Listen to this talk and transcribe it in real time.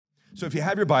So if you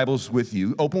have your Bibles with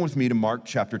you, open with me to Mark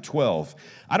chapter 12.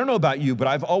 I don't know about you, but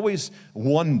I've always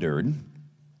wondered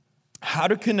how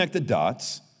to connect the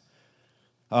dots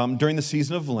during the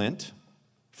season of Lent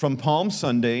from Palm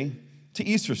Sunday to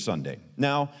Easter Sunday.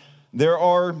 Now, there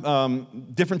are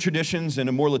different traditions in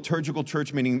a more liturgical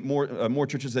church, meaning more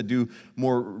churches that do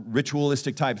more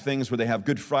ritualistic type things where they have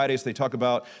Good Fridays. They talk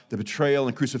about the betrayal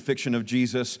and crucifixion of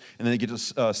Jesus, and then they get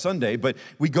to Sunday. But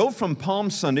we go from Palm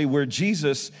Sunday, where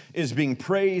Jesus is being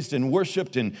praised and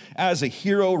worshiped and as a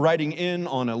hero riding in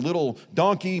on a little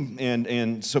donkey,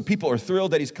 and so people are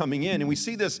thrilled that he's coming in. And we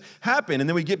see this happen, and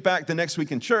then we get back the next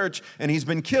week in church, and he's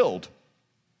been killed.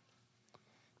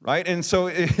 Right? And so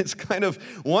it's kind of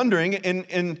wondering,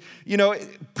 and you know,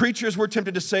 preachers were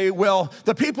tempted to say, well,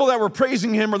 the people that were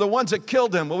praising him are the ones that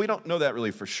killed him. Well, we don't know that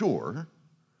really for sure,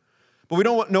 but we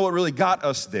don't know what really got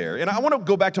us there. And I want to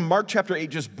go back to Mark chapter 8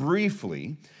 just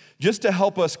briefly, just to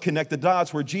help us connect the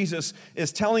dots, where Jesus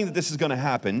is telling that this is going to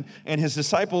happen, and his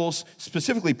disciples,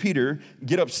 specifically Peter,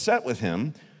 get upset with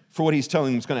him for what he's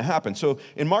telling them is going to happen. So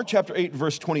in Mark chapter 8,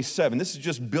 verse 27, this is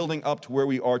just building up to where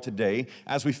we are today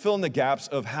as we fill in the gaps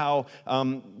of how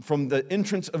from the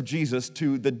entrance of Jesus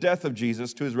to the death of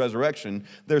Jesus to his resurrection,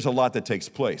 there's a lot that takes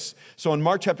place. So in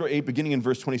Mark chapter 8, beginning in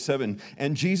verse 27,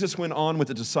 and Jesus went on with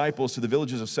the disciples to the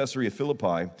villages of Caesarea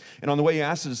Philippi. And on the way he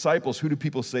asked the disciples, who do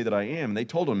people say that I am? And they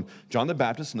told him, John the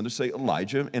Baptist, and others say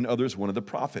Elijah, and others one of the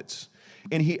prophets.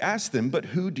 And he asked them, but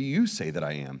who do you say that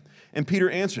I am? And Peter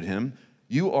answered him,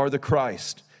 you are the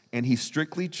Christ. And he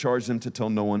strictly charged them to tell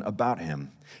no one about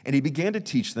him. And he began to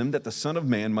teach them that the Son of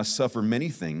Man must suffer many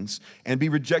things and be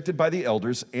rejected by the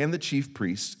elders and the chief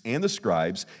priests and the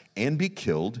scribes and be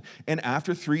killed, and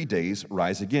after 3 days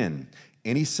rise again.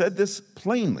 And he said this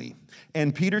plainly.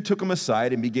 And Peter took him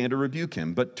aside and began to rebuke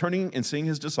him. But turning and seeing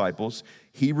his disciples,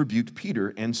 he rebuked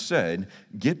Peter and said,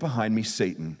 get behind me,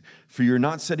 Satan, for you're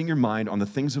not setting your mind on the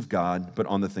things of God, but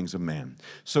on the things of man.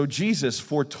 So Jesus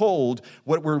foretold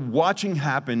what we're watching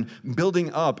happen,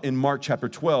 building up in Mark chapter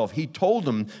 12. He told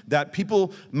them that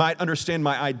people might understand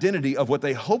my identity of what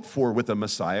they hope for with a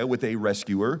Messiah, with a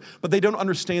rescuer, but they don't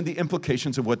understand the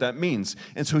implications of what that means.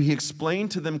 And so he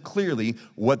explained to them clearly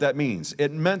what that means.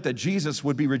 It meant that Jesus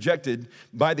would be rejected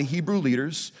by the Hebrew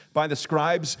leaders, by the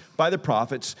scribes, by the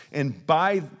prophets, and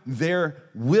by their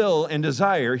will and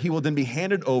desire, he will then be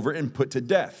handed over and put to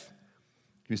death.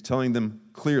 He was telling them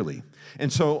clearly.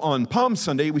 And so on Palm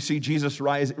Sunday, we see Jesus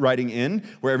riding in,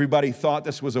 where everybody thought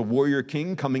this was a warrior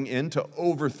king coming in to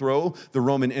overthrow the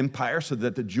Roman Empire so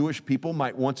that the Jewish people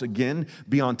might once again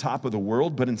be on top of the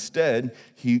world. But instead,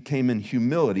 he came in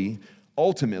humility,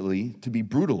 ultimately to be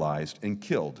brutalized and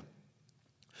killed.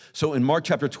 So in Mark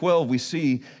chapter 12, we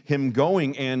see him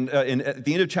going and at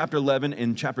the end of chapter 11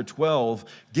 and chapter 12,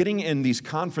 getting in these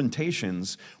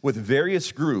confrontations with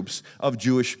various groups of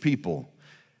Jewish people.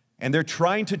 And they're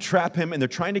trying to trap him and they're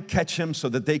trying to catch him so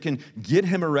that they can get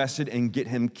him arrested and get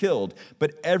him killed.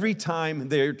 But every time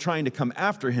they're trying to come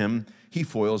after him, he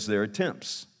foils their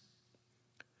attempts.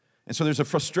 And so there's a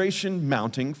frustration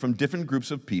mounting from different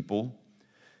groups of people.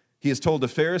 He has told the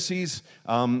Pharisees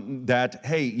that,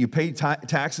 hey, you pay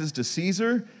taxes to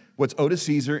Caesar, what's owed to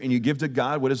Caesar, and you give to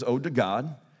God what is owed to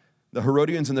God. The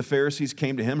Herodians and the Pharisees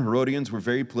came to him. Herodians were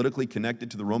very politically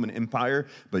connected to the Roman Empire,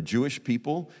 but Jewish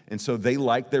people, and so they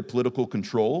liked their political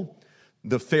control.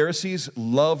 The Pharisees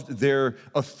loved their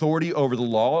authority over the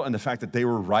law and the fact that they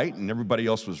were right and everybody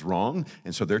else was wrong,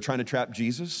 and so they're trying to trap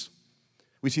Jesus.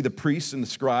 We see the priests and the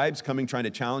scribes coming trying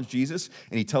to challenge Jesus,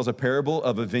 and he tells a parable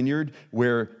of a vineyard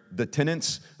where the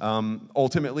tenants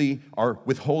ultimately are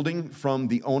withholding from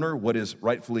the owner what is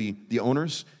rightfully the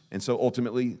owner's, and so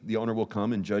ultimately the owner will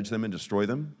come and judge them and destroy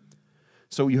them.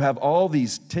 So you have all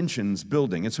these tensions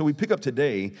building, and so we pick up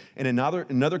today in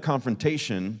another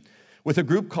confrontation with a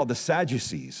group called the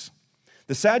Sadducees.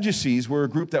 The Sadducees were a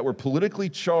group that were politically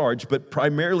charged, but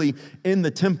primarily in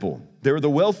the temple. They were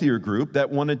the wealthier group that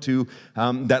wanted to,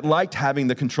 that liked having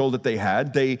the control that they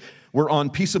had. They were on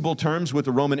peaceable terms with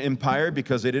the Roman Empire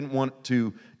because they didn't want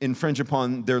to infringe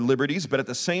upon their liberties, but at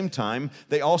the same time,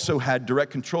 they also had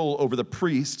direct control over the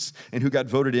priests and who got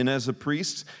voted in as the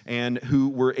priests and who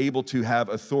were able to have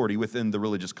authority within the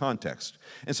religious context.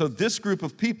 And so this group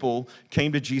of people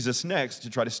came to Jesus next to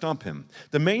try to stump him.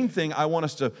 The main thing I want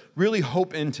us to really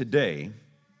hope in today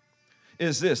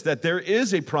is this, that there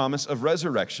is a promise of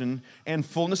resurrection and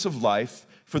fullness of life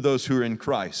for those who are in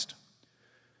Christ.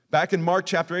 Back in Mark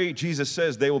chapter 8, Jesus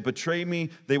says, they will betray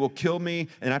me, they will kill me,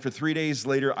 and after 3 days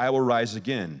later, I will rise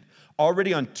again.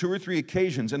 Already on 2 or 3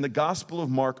 occasions in the Gospel of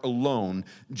Mark alone,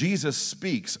 Jesus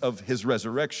speaks of his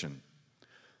resurrection.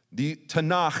 The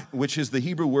Tanakh, which is the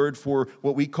Hebrew word for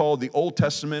what we call the Old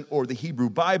Testament or the Hebrew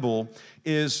Bible,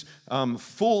 is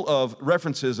full of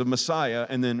references of Messiah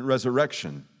and then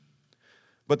resurrection.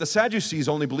 But the Sadducees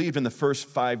only believed in the first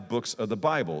 5 books of the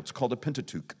Bible. It's called the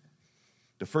Pentateuch.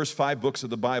 The first 5 books of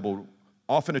the Bible,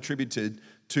 often attributed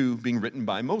to being written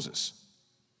by Moses.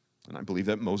 And I believe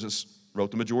that Moses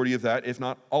wrote the majority of that, if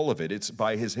not all of it. It's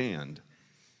by his hand.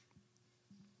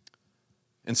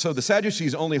 And so the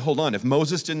Sadducees only hold on. If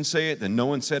Moses didn't say it, then no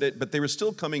one said it, but they were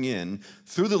still coming in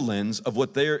through the lens of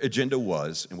what their agenda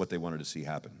was and what they wanted to see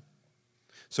happen.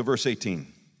 So verse 18,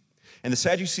 and the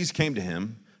Sadducees came to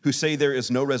him, who say there is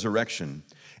no resurrection,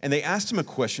 and they asked him a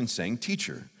question, saying,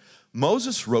 Teacher,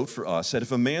 Moses wrote for us that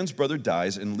if a man's brother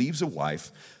dies and leaves a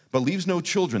wife, but leaves no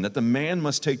children, that the man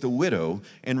must take the widow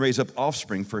and raise up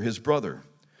offspring for his brother.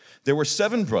 There were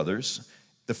 7 brothers.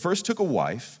 The first took a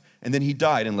wife, and then he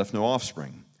died and left no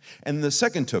offspring. And the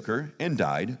second took her and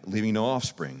died, leaving no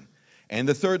offspring. And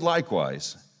the third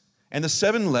likewise. And the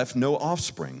 7 left no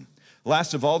offspring.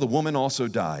 Last of all, the woman also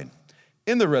died.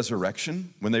 In the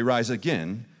resurrection, when they rise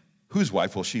again, whose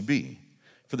wife will she be?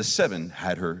 For the 7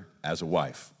 had her as a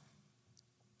wife.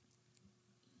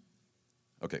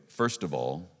 Okay, first of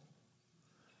all,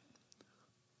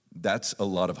 that's a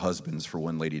lot of husbands for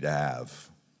one lady to have.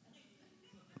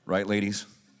 Right, ladies?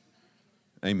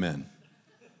 Amen.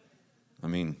 I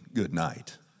mean, good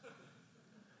night.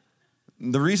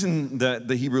 The reason that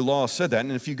the Hebrew law said that,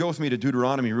 and if you go with me to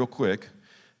Deuteronomy real quick,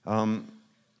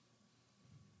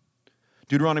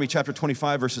 Deuteronomy chapter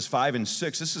 25, verses 5 and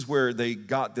 6, this is where they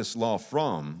got this law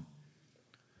from.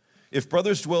 If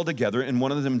brothers dwell together and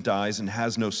one of them dies and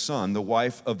has no son, the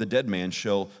wife of the dead man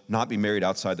shall not be married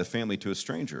outside the family to a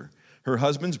stranger. Her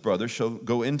husband's brother shall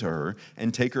go into her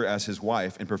and take her as his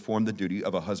wife and perform the duty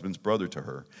of a husband's brother to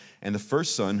her. And the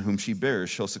first son whom she bears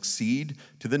shall succeed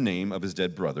to the name of his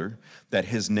dead brother, that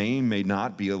his name may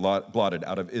not be blotted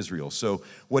out of Israel. So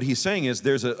what he's saying is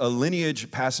there's a lineage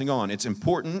passing on. It's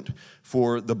important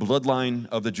for the bloodline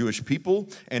of the Jewish people,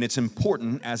 and it's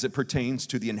important as it pertains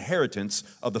to the inheritance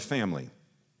of the family.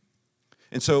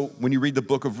 And so when you read the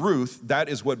book of Ruth, that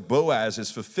is what Boaz is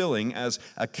fulfilling as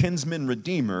a kinsman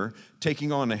redeemer,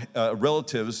 taking on a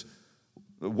relative's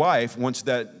wife once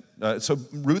that, so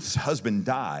Ruth's husband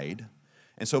died,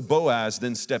 and so Boaz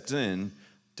then stepped in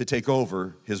to take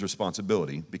over his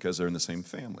responsibility because they're in the same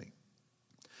family.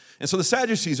 And so the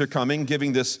Sadducees are coming,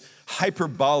 giving this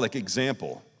hyperbolic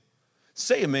example.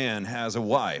 Say a man has a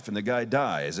wife and the guy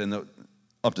dies, and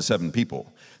up to 7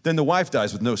 people. Then the wife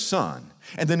dies with no son.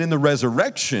 And then in the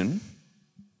resurrection,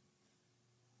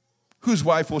 whose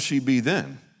wife will she be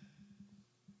then?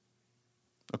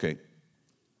 Okay,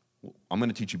 I'm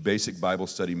going to teach you basic Bible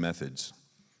study methods.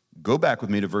 Go back with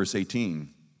me to verse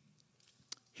 18.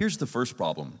 Here's the first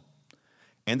problem.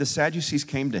 And the Sadducees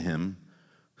came to him,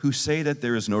 who say that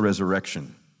there is no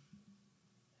resurrection.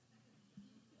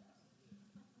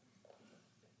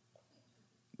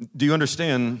 Do you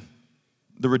understand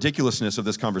the ridiculousness of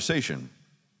this conversation?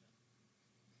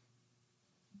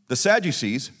 The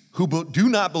Sadducees, who do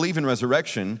not believe in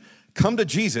resurrection, come to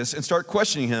Jesus and start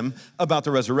questioning him about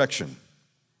the resurrection.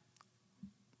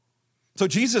 So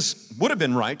Jesus would have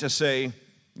been right to say,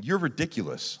 you're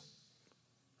ridiculous.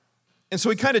 And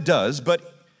so he kind of does, but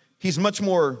he's much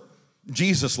more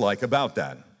Jesus-like about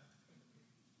that.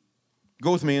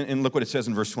 Go with me and look what it says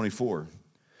in verse 24.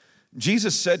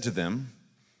 Jesus said to them,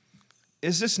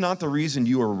 is this not the reason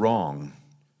you are wrong?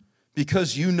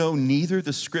 Because you know neither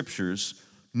the scriptures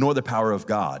nor the power of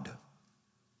God.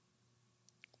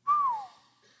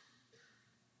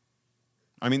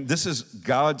 I mean, this is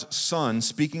God's Son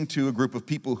speaking to a group of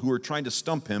people who are trying to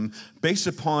stump him based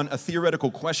upon a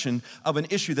theoretical question of an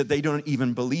issue that they don't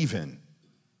even believe in.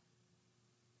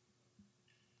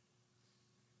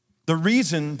 The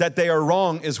reason that they are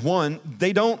wrong is, one,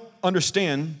 they don't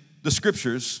understand the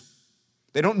scriptures.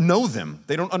 They don't know them.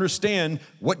 They don't understand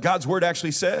what God's word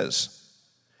actually says.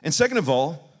 And second of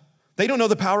all, they don't know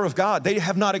the power of God. They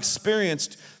have not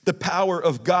experienced the power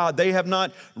of God. They have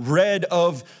not read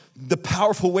of the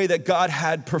powerful way that God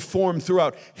had performed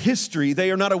throughout history.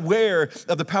 They are not aware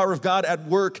of the power of God at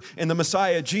work in the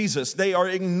Messiah, Jesus. They are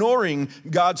ignoring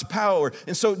God's power.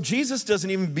 And so Jesus doesn't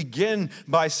even begin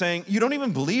by saying, you don't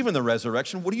even believe in the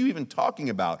resurrection. What are you even talking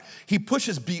about? He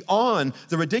pushes beyond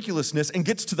the ridiculousness and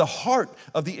gets to the heart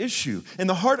of the issue. And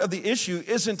the heart of the issue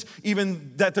isn't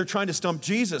even that they're trying to stump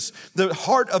Jesus. The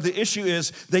heart of the issue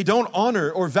is they don't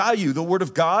honor or value the word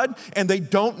of God, and they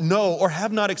don't know or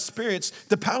have not experienced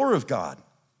the power of God.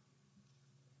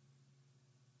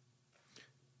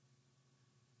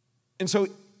 And so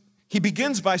he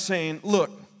begins by saying,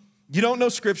 look, you don't know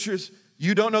scriptures,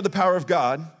 You don't know the power of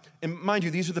God. And mind you,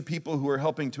 these are the people who are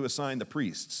helping to assign the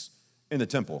priests in the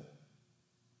temple.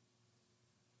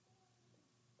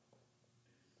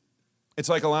 It's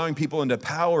like allowing people into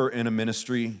power in a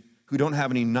ministry who don't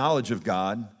have any knowledge of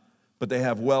God, but they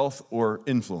have wealth or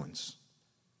influence.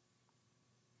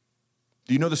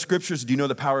 Do you know the scriptures? Do you know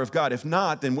the power of God? If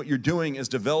not, then what you're doing is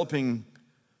developing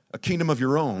a kingdom of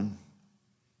your own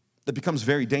that becomes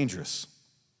very dangerous.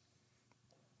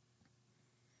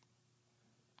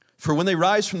 For when they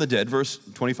rise from the dead, verse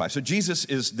 25. So Jesus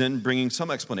is then bringing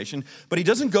some explanation, but he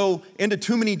doesn't go into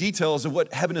too many details of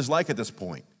what heaven is like at this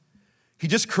point. He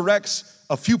just corrects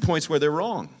a few points where they're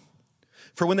wrong.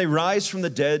 For when they rise from the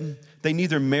dead, they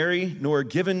neither marry nor are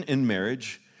given in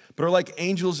marriage, but are like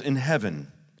angels in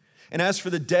heaven. And as for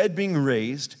the dead being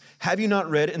raised, have you not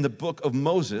read in the book of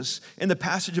Moses, in the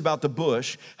passage about the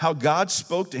bush, how God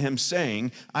spoke to him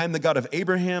saying, I am the God of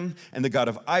Abraham and the God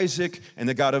of Isaac and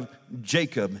the God of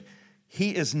Jacob.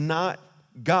 He is not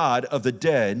God of the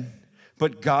dead,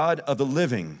 but God of the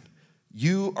living.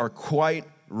 You are quite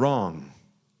wrong.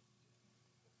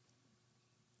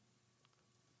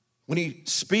 When he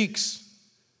speaks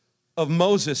of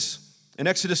Moses in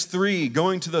Exodus 3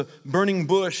 going to the burning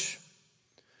bush,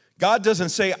 God doesn't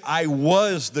say, I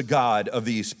was the God of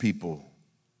these people.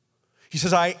 He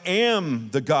says, I am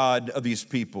the God of these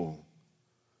people.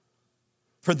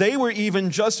 For they were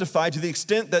even justified to the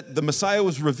extent that the Messiah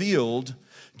was revealed,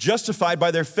 justified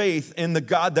by their faith in the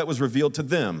God that was revealed to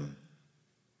them.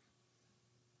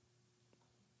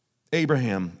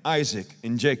 Abraham, Isaac,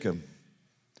 and Jacob.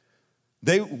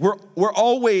 They were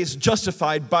always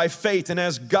justified by faith. And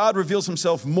as God reveals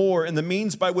himself more in the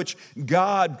means by which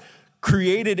God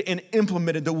created and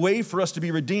implemented the way for us to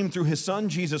be redeemed through his son,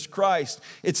 Jesus Christ,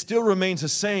 it still remains the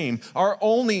same. Our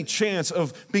only chance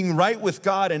of being right with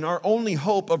God and our only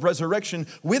hope of resurrection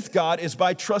with God is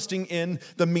by trusting in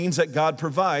the means that God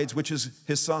provides, which is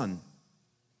his son.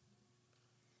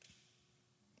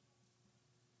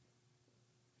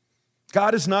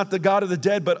 God is not the God of the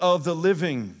dead, but of the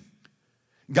living.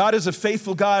 God is a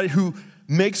faithful God who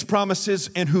makes promises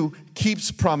and who keeps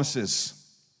promises.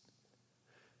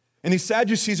 And these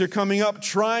Sadducees are coming up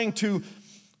trying to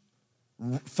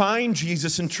find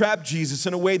Jesus and trap Jesus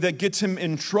in a way that gets him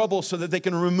in trouble so that they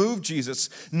can remove Jesus.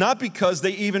 Not because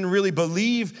they even really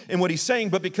believe in what he's saying,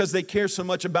 but because they care so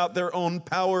much about their own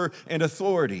power and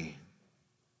authority.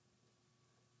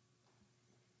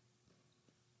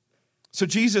 So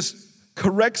Jesus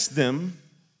corrects them.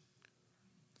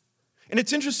 And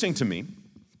it's interesting to me,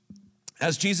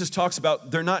 as Jesus talks about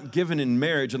they're not given in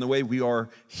marriage in the way we are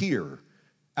here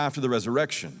after the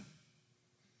resurrection.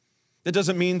 That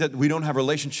doesn't mean that we don't have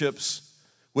relationships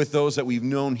with those that we've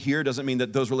known here. It doesn't mean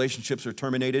that those relationships are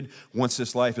terminated once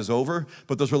this life is over.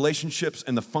 But those relationships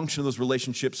and the function of those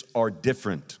relationships are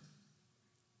different.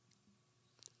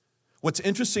 What's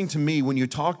interesting to me when you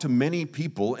talk to many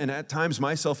people, and at times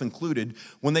myself included,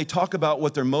 when they talk about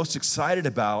what they're most excited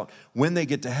about when they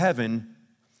get to heaven,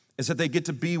 is that they get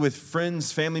to be with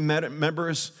friends, family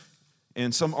members,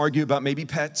 and some argue about maybe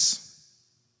pets.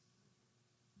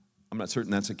 I'm not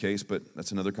certain that's the case, but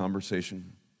that's another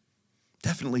conversation.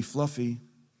 Definitely Fluffy.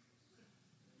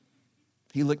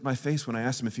 He licked my face when I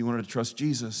asked him if he wanted to trust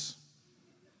Jesus.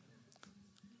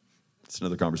 That's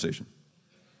another conversation.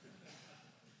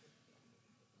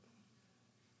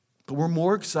 But we're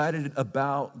more excited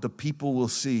about the people we'll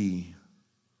see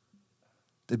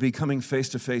to be coming face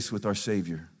to face with our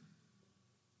Savior.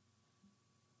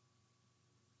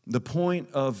 The point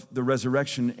of the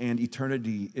resurrection and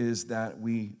eternity is that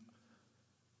we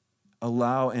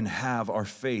allow and have our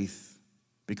faith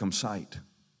become sight.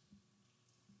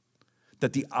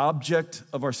 That the object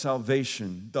of our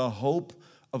salvation, the hope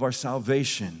of our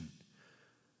salvation,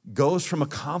 goes from a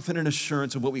confident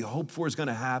assurance of what we hope for is going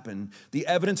to happen, the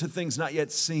evidence of things not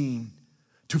yet seen,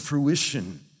 to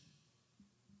fruition.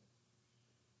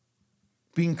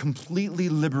 Being completely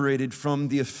liberated from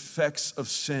the effects of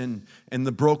sin and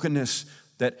the brokenness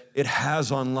that it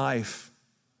has on life.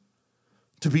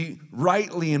 To be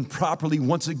rightly and properly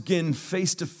once again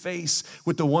face to face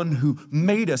with the one who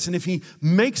made us. And if he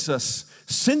makes us,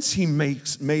 since he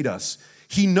made us,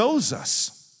 he knows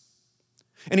us.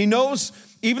 And he knows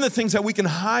even the things that we can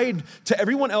hide to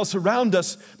everyone else around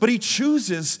us, but he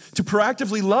chooses to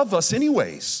proactively love us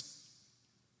anyways.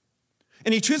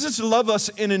 And he chooses to love us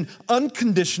in an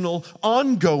unconditional,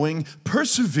 ongoing,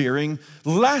 persevering,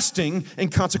 lasting,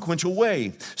 and consequential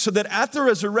way. So that at the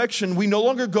resurrection, we no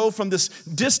longer go from this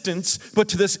distance, but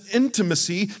to this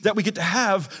intimacy that we get to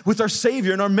have with our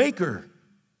Savior and our Maker.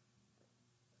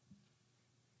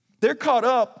 They're caught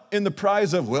up in the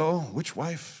prize of, well, which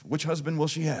wife, which husband will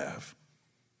she have?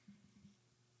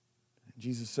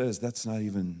 Jesus says that's not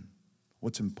even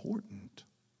what's important,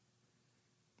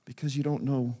 because you don't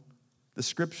know the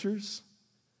scriptures,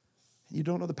 and you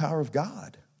don't know the power of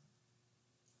God.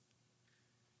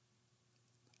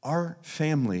 Our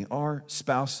family, our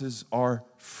spouses, our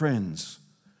friends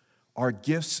are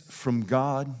gifts from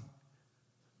God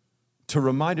to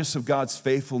remind us of God's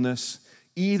faithfulness,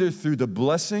 either through the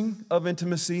blessing of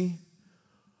intimacy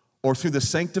or through the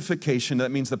sanctification,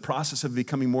 that means the process of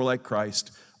becoming more like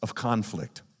Christ, of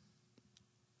conflict.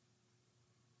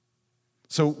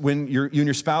 So when you and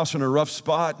your spouse are in a rough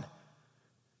spot,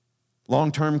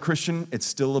 long-term Christian, it's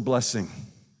still a blessing,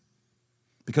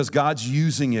 because God's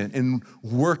using it and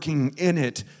working in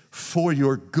it for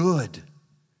your good.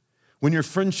 When your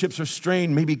friendships are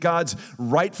strained, maybe God's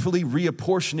rightfully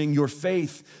reapportioning your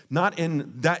faith, not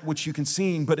in that which you can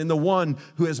see, but in the one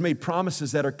who has made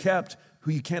promises that are kept,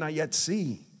 who you cannot yet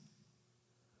see.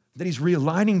 That he's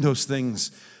realigning those things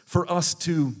for us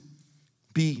to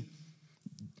be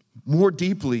more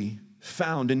deeply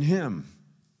found in him.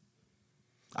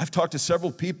 I've talked to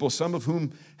several people, some of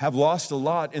whom have lost a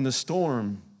lot in the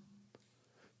storm.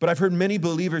 But I've heard many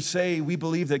believers say, we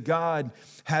believe that God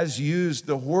has used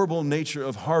the horrible nature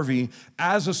of Harvey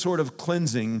as a sort of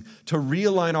cleansing to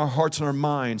realign our hearts and our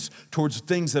minds towards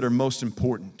things that are most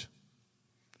important.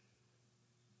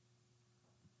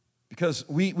 Because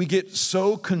we get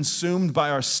so consumed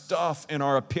by our stuff and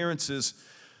our appearances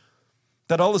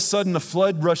that all of a sudden the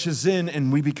flood rushes in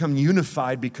and we become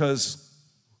unified, because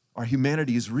our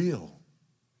humanity is real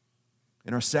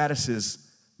and our statuses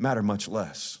matter much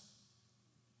less.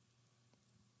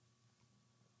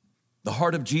 The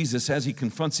heart of Jesus, as he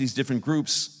confronts these different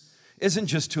groups, isn't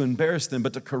just to embarrass them,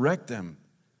 but to correct them.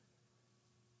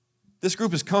 This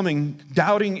group is coming,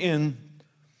 doubting in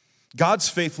God's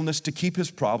faithfulness to keep his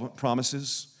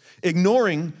promises,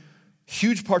 ignoring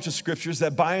huge parts of scriptures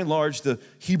that by and large the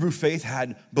Hebrew faith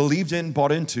had believed in,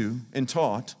 bought into, and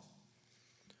taught.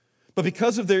 But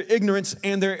because of their ignorance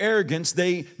and their arrogance,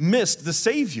 they missed the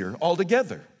Savior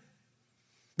altogether.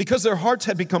 Because their hearts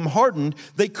had become hardened,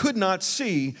 they could not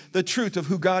see the truth of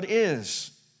who God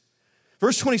is.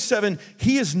 Verse 27,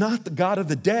 he is not the God of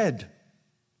the dead,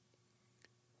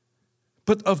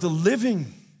 but of the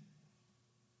living.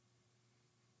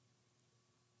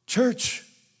 Church,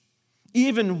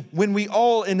 even when we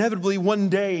all inevitably one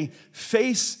day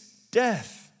face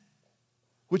death,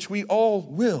 which we all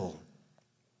will,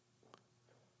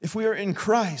 if we are in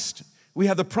Christ, we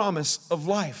have the promise of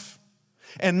life.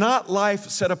 And not life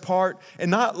set apart,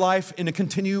 and not life in a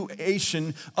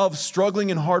continuation of struggling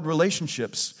and hard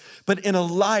relationships, but in a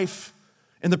life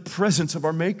in the presence of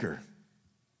our Maker,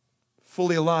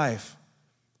 fully alive,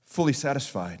 fully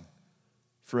satisfied,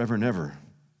 forever and ever.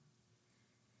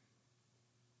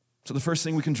 So the first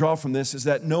thing we can draw from this is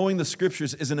that knowing the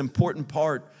scriptures is an important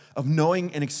part of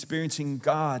knowing and experiencing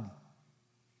God.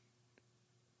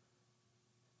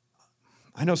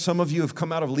 I know some of you have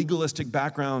come out of legalistic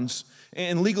backgrounds,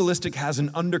 and legalistic has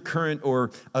an undercurrent or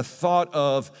a thought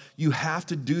of you have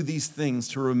to do these things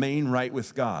to remain right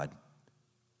with God.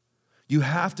 You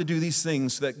have to do these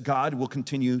things so that God will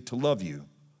continue to love you.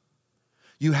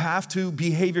 You have to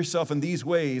behave yourself in these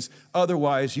ways,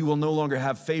 otherwise you will no longer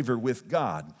have favor with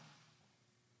God.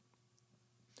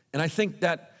 And I think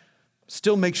that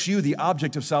still makes you the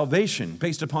object of salvation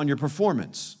based upon your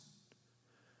performance.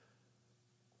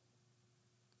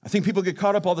 I think people get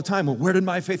caught up all the time. Well, where did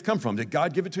my faith come from? Did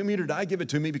God give it to me or did I give it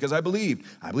to me because I believed?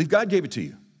 I believe God gave it to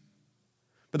you.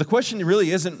 But the question really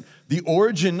isn't the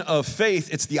origin of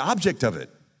faith, it's the object of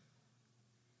it.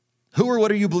 Who or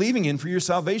what are you believing in for your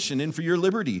salvation and for your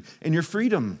liberty and your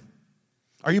freedom?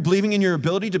 Are you believing in your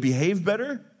ability to behave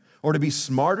better or to be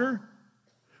smarter?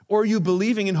 Or are you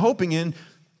believing and hoping in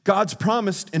God's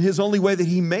promise in his only way that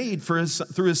he made through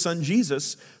his son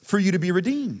Jesus for you to be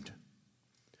redeemed?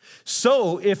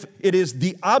 So if it is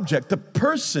the object, the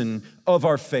person of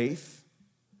our faith,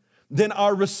 then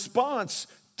our response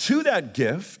to that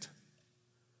gift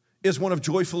is one of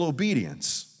joyful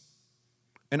obedience.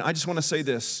 And I just want to say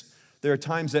this, there are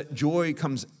times that joy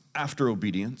comes after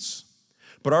obedience,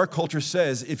 but our culture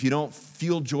says if you don't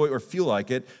feel joy or feel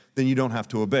like it, then you don't have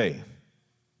to obey.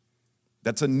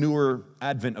 That's a newer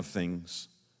advent of things.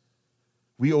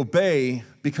 We obey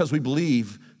because we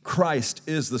believe Christ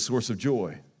is the source of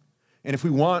joy. And if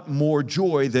we want more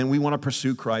joy, then we want to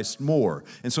pursue Christ more.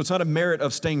 And so it's not a merit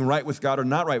of staying right with God or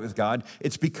not right with God.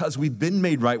 It's because we've been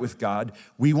made right with God.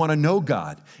 We want to know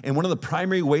God. And one of the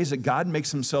primary ways that God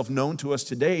makes himself known to us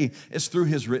today is through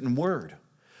his written word.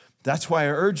 That's why I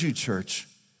urge you, church,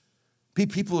 be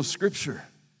people of Scripture.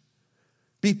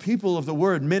 Be people of the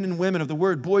word, men and women of the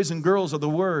word, boys and girls of the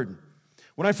word.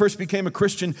 When I first became a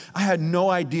Christian, I had no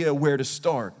idea where to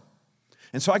start.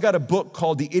 And so I got a book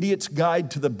called The Idiot's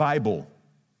Guide to the Bible.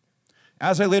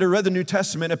 As I later read the New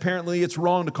Testament, apparently it's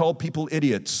wrong to call people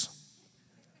idiots.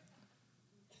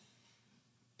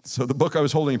 So the book I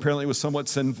was holding apparently was somewhat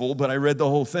sinful, but I read the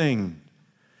whole thing.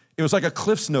 It was like a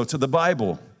Cliff's Notes of the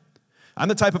Bible. I'm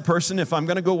the type of person, if I'm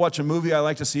going to go watch a movie, I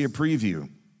like to see a preview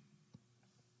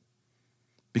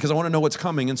because I want to know what's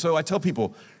coming. And so I tell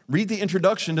people, read the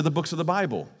introduction to the books of the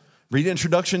Bible. Read the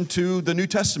introduction to the New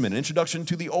Testament, introduction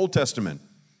to the Old Testament,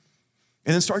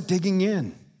 and then start digging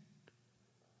in.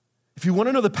 If you want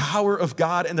to know the power of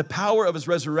God and the power of His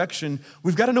resurrection,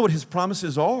 we've got to know what His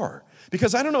promises are.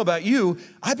 Because I don't know about you,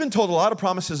 I've been told a lot of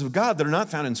promises of God that are not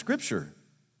found in Scripture.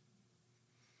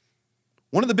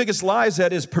 One of the biggest lies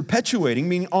that is perpetuating,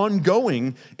 meaning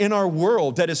ongoing in our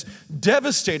world, that is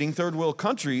devastating third world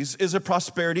countries, is a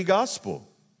prosperity gospel.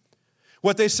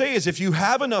 What they say is if you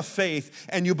have enough faith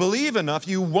and you believe enough,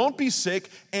 you won't be sick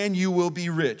and you will be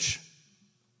rich.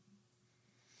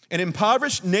 And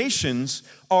impoverished nations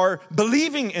are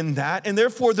believing in that, and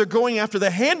therefore they're going after the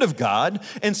hand of God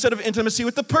instead of intimacy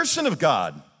with the person of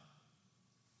God.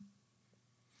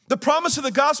 The promise of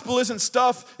the gospel isn't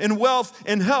stuff and wealth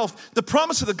and health. The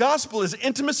promise of the gospel is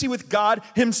intimacy with God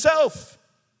Himself.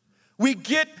 We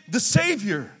get the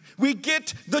Savior. We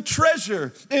get the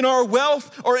treasure in our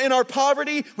wealth or in our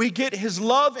poverty. We get His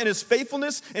love and His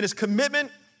faithfulness and His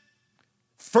commitment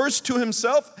first to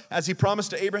Himself, as He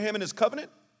promised to Abraham in His covenant.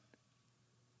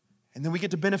 And then we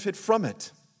get to benefit from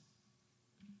it.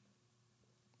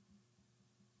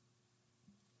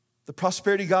 The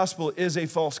prosperity gospel is a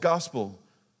false gospel.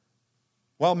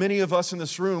 While many of us in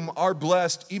this room are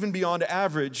blessed, even beyond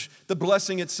average, the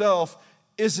blessing itself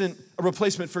isn't a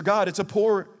replacement for God. It's a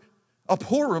poor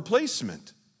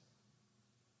replacement.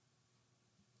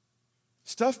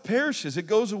 Stuff perishes, it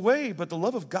goes away, but the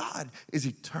love of God is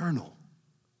eternal.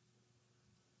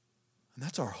 And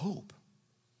that's our hope.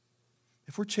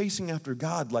 If we're chasing after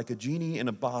God like a genie in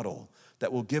a bottle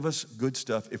that will give us good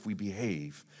stuff if we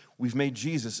behave, we've made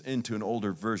Jesus into an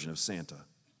older version of Santa,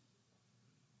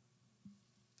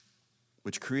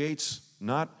 which creates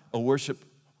not a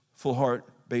worshipful heart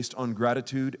based on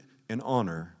gratitude and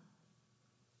honor,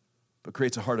 but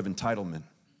creates a heart of entitlement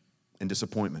and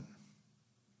disappointment.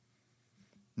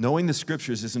 Knowing the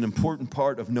Scriptures is an important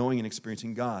part of knowing and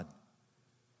experiencing God.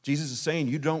 Jesus is saying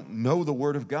you don't know the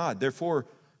Word of God, therefore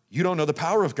you don't know the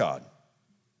power of God.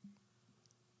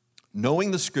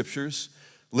 Knowing the Scriptures,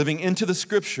 living into the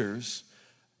Scriptures,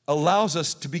 allows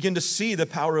us to begin to see the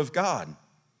power of God.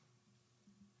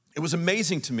 It was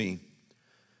amazing to me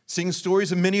seeing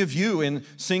stories of many of you and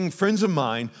seeing friends of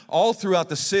mine all throughout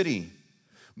the city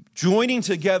joining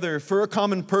together for a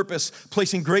common purpose,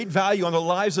 placing great value on the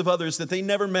lives of others that they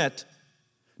never met,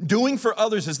 doing for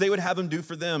others as they would have them do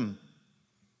for them.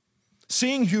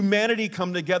 Seeing humanity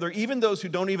come together, even those who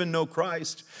don't even know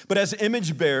Christ, but as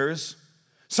image bearers,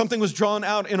 something was drawn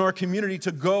out in our community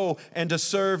to go and to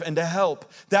serve and to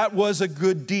help. That was a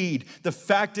good deed. The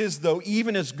fact is, though,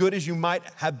 even as good as you might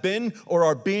have been or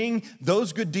are being,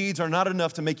 those good deeds are not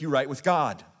enough to make you right with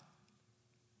God.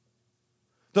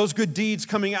 Those good deeds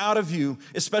coming out of you,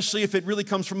 especially if it really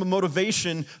comes from a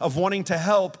motivation of wanting to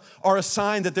help, are a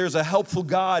sign that there's a helpful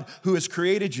God who has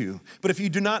created you. But if you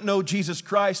do not know Jesus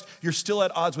Christ, you're still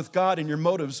at odds with God and your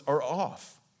motives are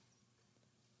off.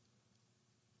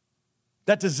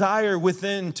 That desire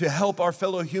within to help our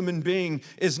fellow human being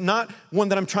is not one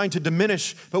that I'm trying to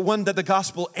diminish, but one that the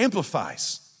gospel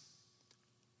amplifies.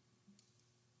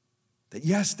 That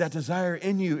yes, that desire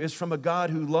in you is from a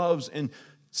God who loves and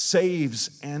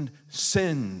saves and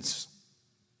sends.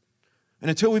 And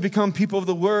until we become people of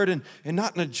the Word, and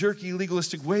not in a jerky,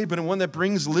 legalistic way, but in one that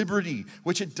brings liberty,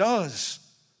 which it does,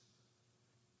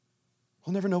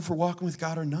 we'll never know if we're walking with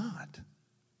God or not.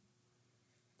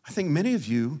 I think many of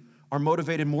you are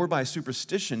motivated more by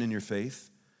superstition in your faith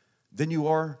than you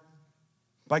are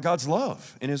by God's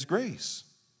love and His grace.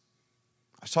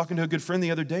 I was talking to a good friend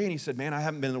the other day, and he said, man, I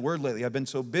haven't been in the Word lately. I've been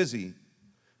so busy.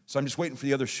 So I'm just waiting for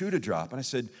the other shoe to drop. And I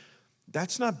said,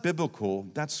 that's not biblical,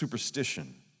 that's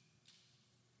superstition.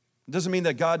 It doesn't mean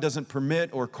that God doesn't permit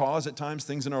or cause at times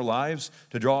things in our lives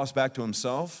to draw us back to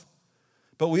Himself.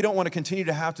 But we don't want to continue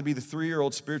to have to be the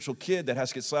 3-year-old spiritual kid that has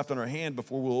to get slapped on our hand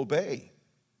before we'll obey.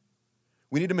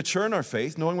 We need to mature in our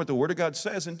faith, knowing what the Word of God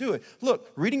says, and do it. Look,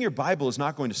 reading your Bible is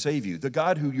not going to save you. The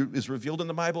God who is revealed in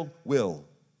the Bible will.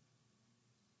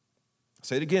 I'll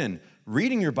say it again.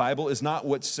 Reading your Bible is not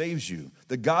what saves you.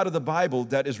 The God of the Bible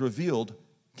that is revealed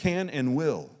can and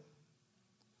will.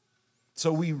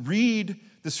 So we read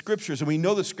the Scriptures and we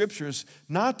know the Scriptures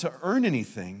not to earn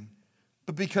anything,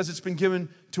 but because it's been given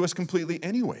to us completely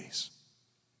anyways.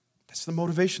 That's the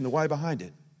motivation, the why behind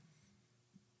it.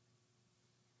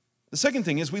 The second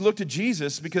thing is we look to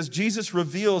Jesus because Jesus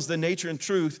reveals the nature and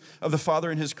truth of the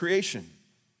Father in his creation.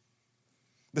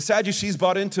 The Sadducees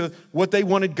bought into what they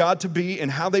wanted God to be and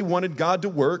how they wanted God to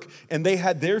work, and they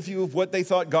had their view of what they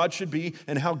thought God should be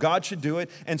and how God should do it,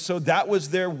 and so that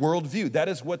was their worldview. That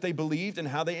is what they believed and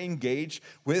how they engaged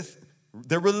with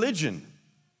their religion.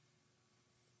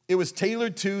 It was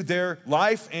tailored to their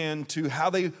life and to how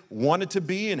they wanted to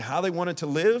be and how they wanted to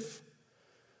live.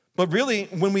 But really,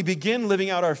 when we begin living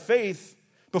out our faith,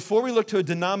 before we look to a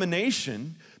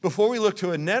denomination, before we look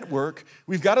to a network,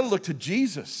 we've got to look to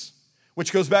Jesus,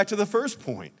 which goes back to the first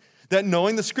point, that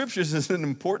knowing the Scriptures is an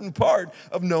important part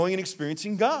of knowing and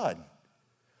experiencing God.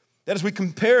 That as we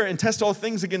compare and test all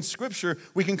things against Scripture,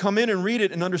 we can come in and read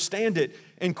it and understand it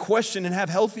and question and have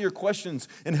healthier questions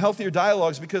and healthier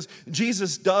dialogues because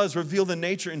Jesus does reveal the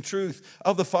nature and truth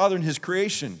of the Father and his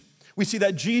creation. We see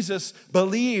that Jesus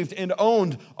believed and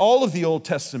owned all of the Old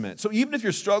Testament. So even if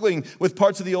you're struggling with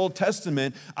parts of the Old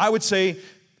Testament, I would say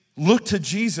look to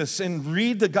Jesus and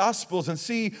read the Gospels and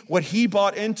see what he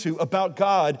bought into about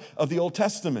God of the Old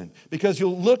Testament. Because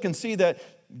you'll look and see that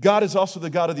God is also the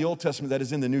God of the Old Testament that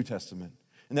is in the New Testament.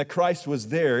 And that Christ was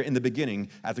there in the beginning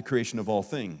at the creation of all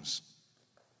things.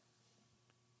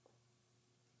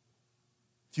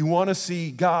 If you want to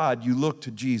see God, you look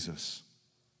to Jesus.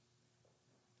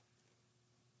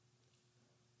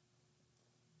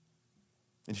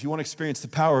 And if you want to experience the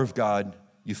power of God,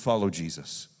 you follow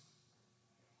Jesus.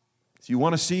 If you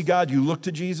want to see God, you look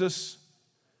to Jesus.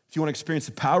 If you want to experience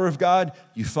the power of God,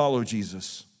 you follow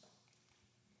Jesus.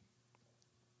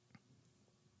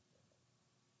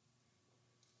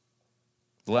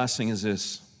 The last thing is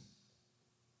this.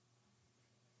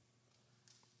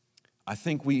 Let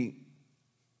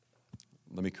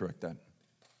me correct that.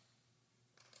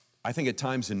 I think at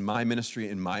times in my ministry,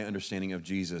 in my understanding of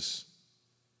Jesus,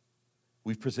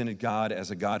 we've presented God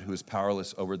as a God who is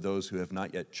powerless over those who have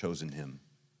not yet chosen him.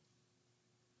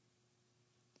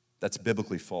 That's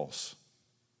biblically false.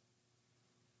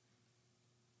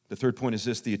 The third point is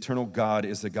this: the eternal God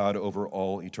is the God over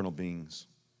all eternal beings.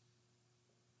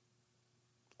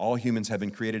 All humans have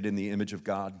been created in the image of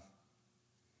God.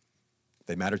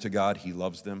 They matter to God. He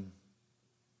loves them.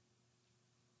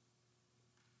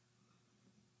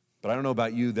 But I don't know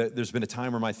about you, that there's been a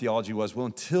time where my theology was, well,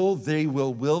 until they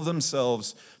will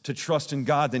themselves to trust in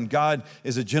God, then God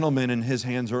is a gentleman and his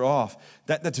hands are off.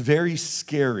 That's very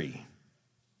scary.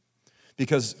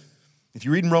 Because if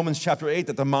you read in Romans chapter 8,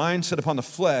 that the mind set upon the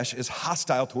flesh is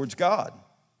hostile towards God.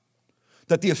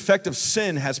 That the effect of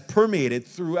sin has permeated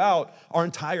throughout our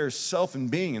entire self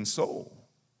and being and soul.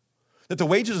 That the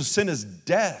wages of sin is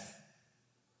death.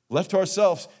 Left to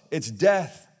ourselves, it's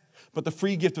death. But the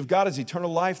free gift of God is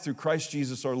eternal life through Christ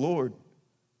Jesus our Lord.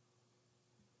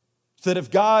 So that if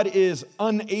God is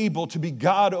unable to be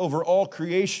God over all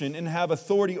creation and have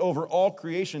authority over all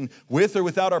creation with or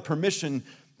without our permission,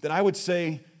 then I would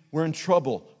say we're in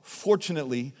trouble.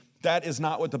 Fortunately, that is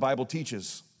not what the Bible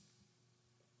teaches.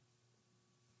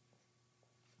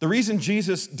 The reason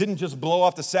Jesus didn't just blow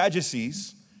off the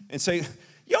Sadducees and say,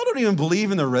 y'all don't even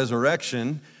believe in the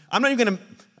resurrection. I'm not even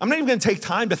going to take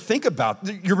time to think about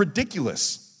it. You're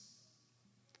ridiculous.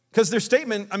 Because their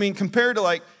statement, compared to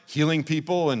like healing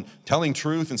people and telling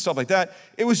truth and stuff like that,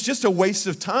 it was just a waste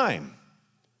of time.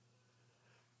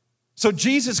 So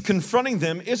Jesus confronting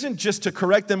them isn't just to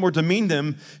correct them or demean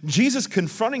them. Jesus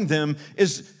confronting them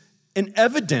is an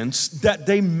evidence that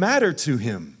they matter to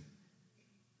him.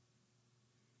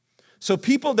 So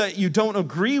people that you don't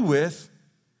agree with,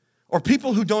 or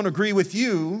people who don't agree with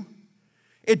you,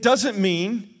 it doesn't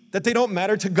mean that they don't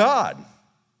matter to God.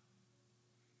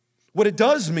 What it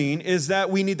does mean is that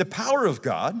we need the power of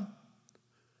God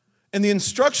and the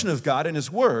instruction of God in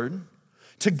his word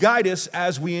to guide us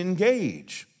as we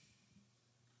engage.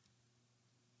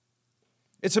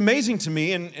 It's amazing to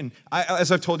me, and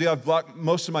as I've told you, I've blocked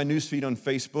most of my newsfeed on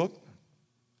Facebook.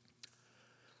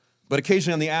 But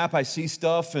occasionally on the app, I see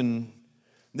stuff, and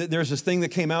there's this thing that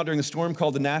came out during the storm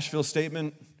called the Nashville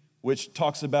Statement, which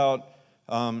talks about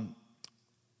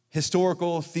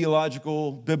historical,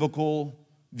 theological, biblical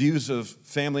views of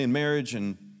family and marriage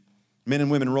and men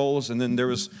and women roles. And then there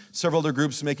was several other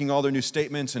groups making all their new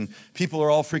statements, and people are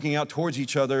all freaking out towards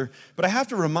each other. But I have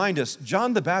to remind us,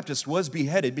 John the Baptist was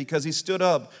beheaded because he stood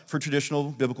up for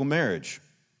traditional biblical marriage.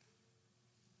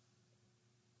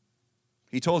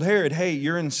 He told Herod, hey,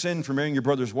 you're in sin for marrying your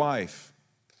brother's wife.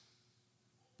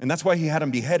 And that's why he had him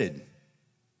beheaded.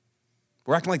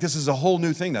 We're acting like this is a whole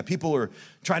new thing that people are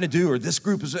trying to do, or this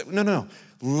group is, no.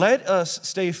 Let us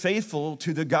stay faithful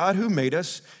to the God who made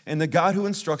us and the God who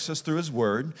instructs us through his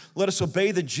word. Let us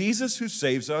obey the Jesus who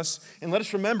saves us. And let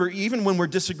us remember, even when we're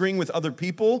disagreeing with other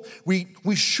people, we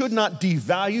should not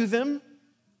devalue them.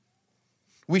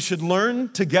 We should learn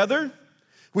together.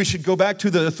 We should go back to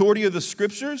the authority of the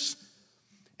scriptures.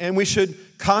 And we should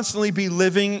constantly be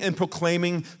living and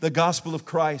proclaiming the gospel of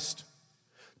Christ.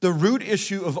 The root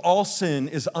issue of all sin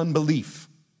is unbelief.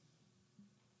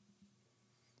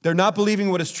 They're not believing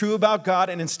what is true about God,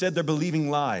 and instead they're believing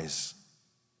lies.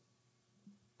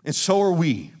 And so are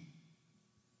we.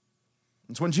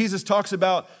 It's when Jesus talks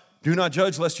about, do not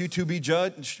judge lest you too be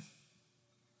judged.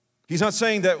 He's not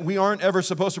saying that we aren't ever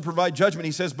supposed to provide judgment.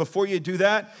 He says, before you do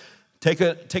that, take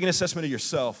an assessment of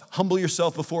yourself. Humble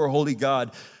yourself before a holy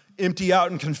God. Empty out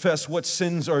and confess what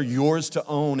sins are yours to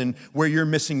own and where you're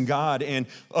missing God, and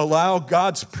allow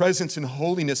God's presence and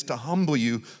holiness to humble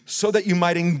you so that you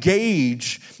might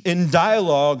engage in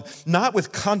dialogue, not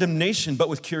with condemnation, but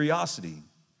with curiosity.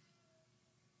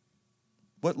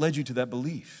 What led you to that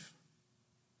belief?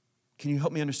 Can you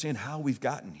help me understand how we've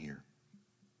gotten here?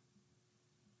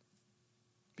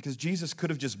 Because Jesus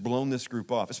could have just blown this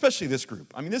group off, especially this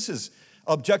group. I mean, this is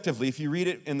objectively, if you read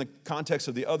it in the context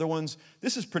of the other ones,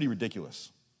 this is pretty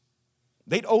ridiculous.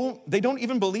 They don't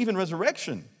even believe in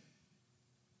resurrection.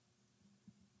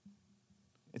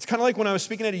 It's kind of like when I was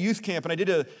speaking at a youth camp and I did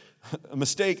a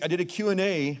mistake. I did a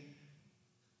Q&A,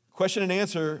 question and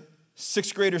answer,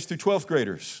 6th graders through 12th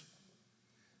graders.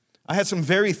 I had some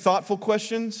very thoughtful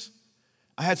questions.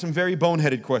 I had some very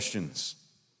boneheaded questions.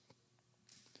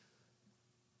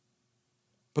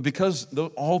 But because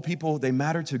all people, they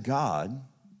matter to God,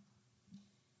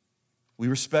 we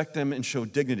respect them and show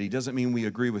dignity. Doesn't mean we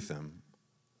agree with them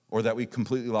or that we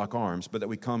completely lock arms, but that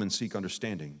we come and seek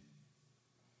understanding.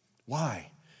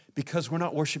 Why? Because we're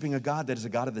not worshiping a God that is a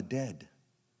God of the dead.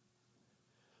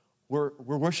 We're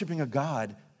worshiping a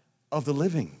God of the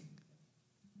living.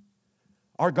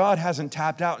 Our God hasn't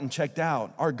tapped out and checked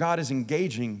out. Our God is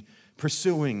engaging,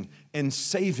 pursuing, and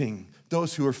saving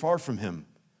those who are far from him.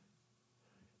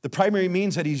 The primary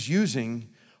means that he's using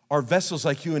are vessels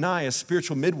like you and I as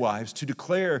spiritual midwives to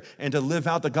declare and to live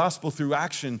out the gospel through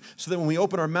action, so that when we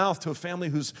open our mouth to a family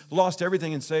who's lost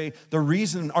everything and say, the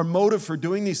reason, our motive for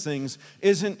doing these things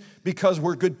isn't because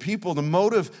we're good people. The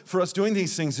motive for us doing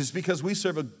these things is because we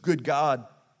serve a good God.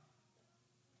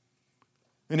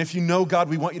 And if you know God,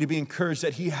 we want you to be encouraged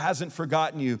that he hasn't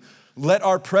forgotten you. Let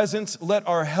our presence, let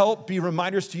our help be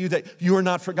reminders to you that you are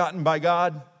not forgotten by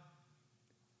God.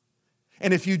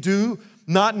 And if you do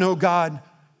not know God,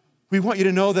 we want you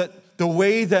to know that the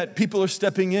way that people are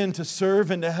stepping in to serve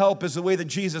and to help is the way that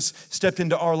Jesus stepped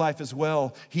into our life as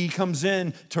well. He comes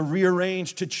in to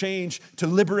rearrange, to change, to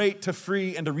liberate, to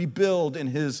free, and to rebuild in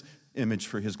his image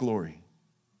for his glory.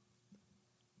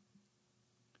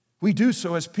 We do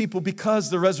so as people because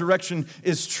the resurrection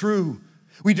is true.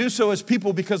 We do so as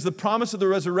people because the promise of the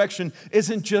resurrection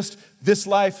isn't just this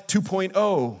life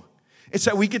 2.0. It's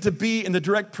that we get to be in the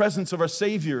direct presence of our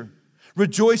Savior,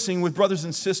 rejoicing with brothers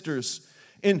and sisters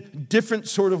in different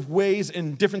sort of ways,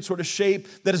 in different sort of shape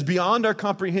that is beyond our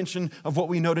comprehension of what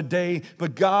we know today.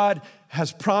 But God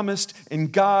has promised,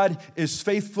 and God is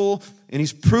faithful, and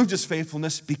he's proved his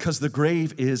faithfulness because the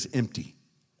grave is empty.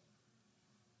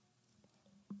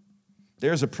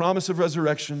 There's a promise of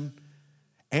resurrection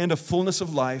and a fullness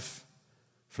of life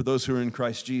for those who are in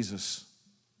Christ Jesus.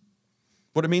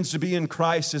 What it means to be in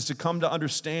Christ is to come to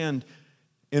understand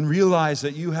and realize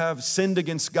that you have sinned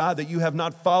against God, that you have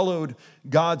not followed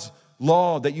God's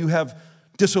law, that you have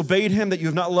disobeyed him, that you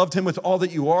have not loved him with all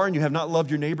that you are, and you have not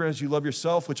loved your neighbor as you love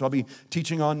yourself, which I'll be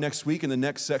teaching on next week in the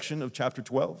next section of chapter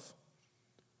 12.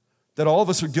 That all of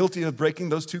us are guilty of breaking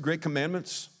those two great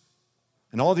commandments,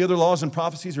 and all the other laws and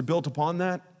prophecies are built upon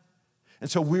that.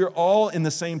 And so we're all in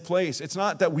the same place. It's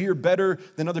not that we are better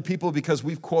than other people because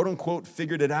we've quote unquote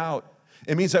figured it out.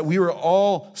 It means that we were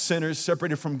all sinners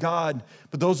separated from God.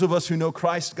 But those of us who know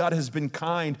Christ, God has been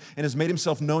kind and has made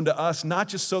himself known to us, not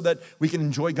just so that we can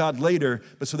enjoy God later,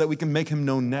 but so that we can make him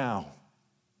known now.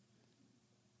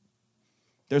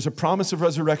 There's a promise of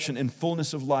resurrection and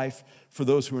fullness of life for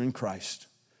those who are in Christ.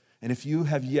 And if you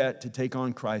have yet to take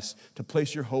on Christ, to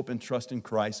place your hope and trust in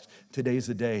Christ, today's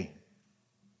the day.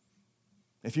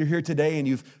 If you're here today and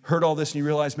you've heard all this and you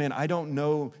realize, man, I don't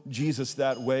know Jesus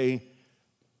that way.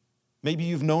 Maybe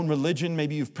you've known religion,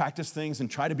 maybe you've practiced things and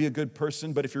tried to be a good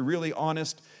person, but if you're really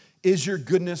honest, is your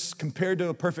goodness compared to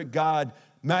a perfect God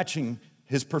matching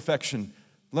his perfection?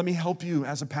 Let me help you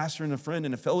as a pastor and a friend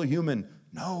and a fellow human.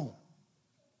 No.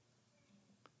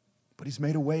 But he's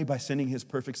made a way by sending his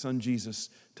perfect son,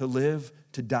 Jesus, to live,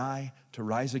 to die, to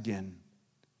rise again,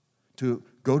 to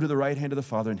go to the right hand of the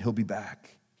Father, and he'll be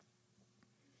back.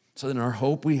 So then our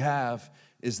hope we have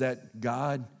is that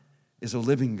God is a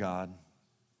living God.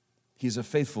 He's a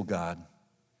faithful God.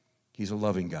 He's a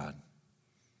loving God.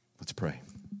 Let's pray.